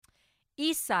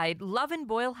Eastside Luv in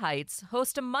Boyle Heights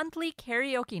host a monthly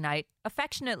karaoke night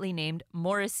affectionately named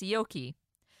Morrissey OKE.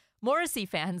 Morrissey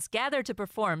fans gather to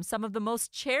perform some of the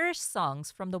most cherished songs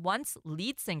from the once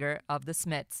lead singer of the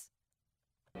Smiths.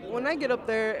 When I get up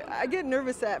there, I get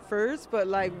nervous at first, but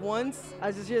like once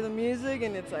I just hear the music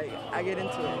and it's like I get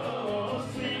into it.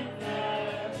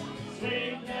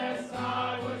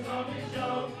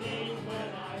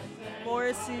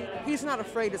 Morrissey, he's not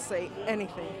afraid to say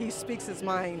anything. He speaks his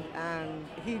mind and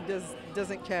he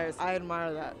doesn't care. I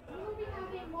admire that.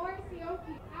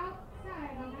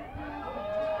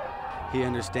 He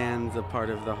understands a part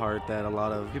of the heart that a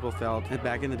lot of people felt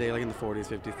back in the day, like in the 40s,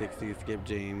 50s, 60s, Skip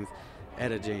James,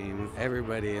 Etta James,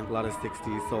 everybody, a lot of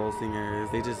 60s soul singers,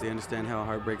 they understand how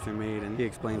heartbreaks are made, and he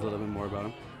explains a little bit more about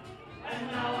them. And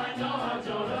now I know how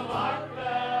Joan of Arc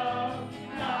felt.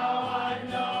 Now I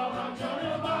know how Joan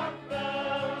of Arc felt.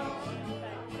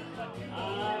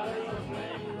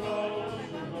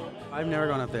 I've never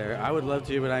gone up there. I would love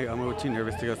to, but I'm too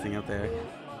nervous to go sing up there.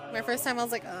 My first time I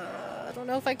was like, I don't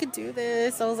know if I could do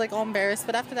this. I was like all embarrassed,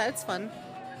 but after that it's fun.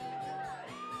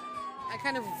 I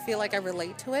kind of feel like I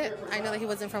relate to it. I know that he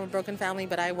wasn't from a broken family,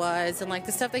 but I was. And like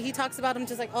the stuff that he talks about, I'm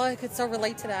just like, oh, I could so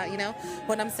relate to that, you know?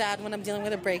 When I'm sad, when I'm dealing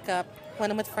with a breakup,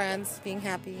 when I'm with friends, being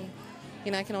happy.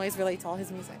 You know, I can always relate to all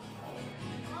his music.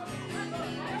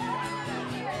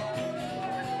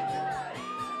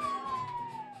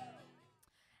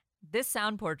 This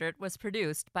sound portrait was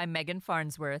produced by Megan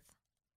Farnsworth.